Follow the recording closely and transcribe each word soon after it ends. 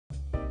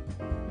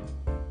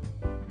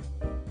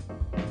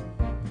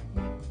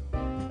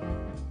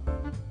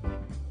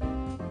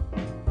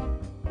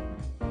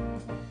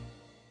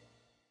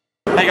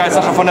guys,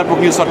 Sascha from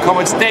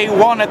netbooknews.com. It's day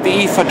one at the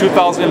IFA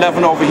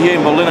 2011 over here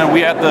in Berlin, and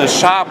we're at the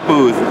Sharp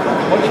booth.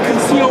 What you can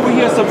see over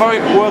here is the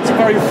world's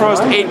very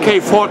first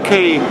 8K,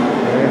 4K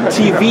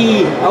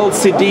TV,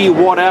 LCD,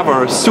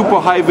 whatever,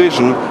 super high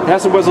vision. It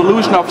has a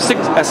resolution of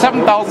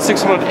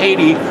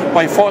 7,680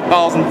 by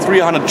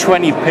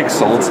 4,320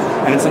 pixels,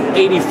 and it's an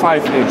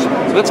 85 inch.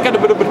 So let's get a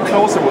bit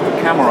closer with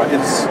the camera.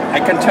 I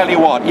can tell you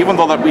what, even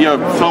though that we are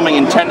filming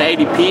in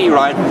 1080p,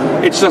 right,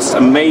 it's just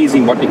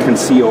amazing what you can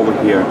see over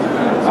here.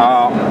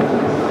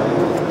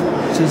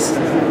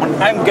 When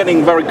I'm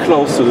getting very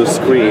close to the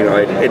screen,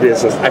 right, it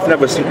is I've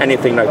never seen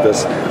anything like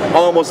this.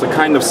 Almost a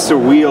kind of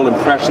surreal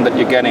impression that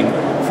you're getting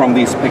from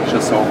these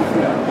pictures over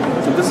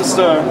here. So this is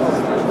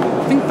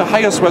I think the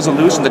highest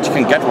resolution that you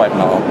can get right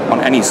now on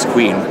any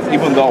screen,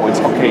 even though it's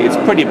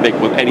pretty big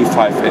with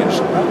 85 inch.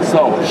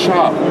 So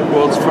Sharp,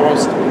 world's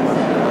first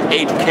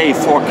 8K,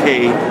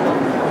 4K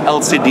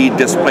LCD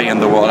display in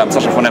the world. I'm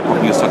Sascha from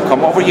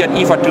netbooknews.com over here at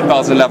IFA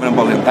 2011 in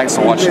Berlin. Thanks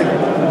for watching.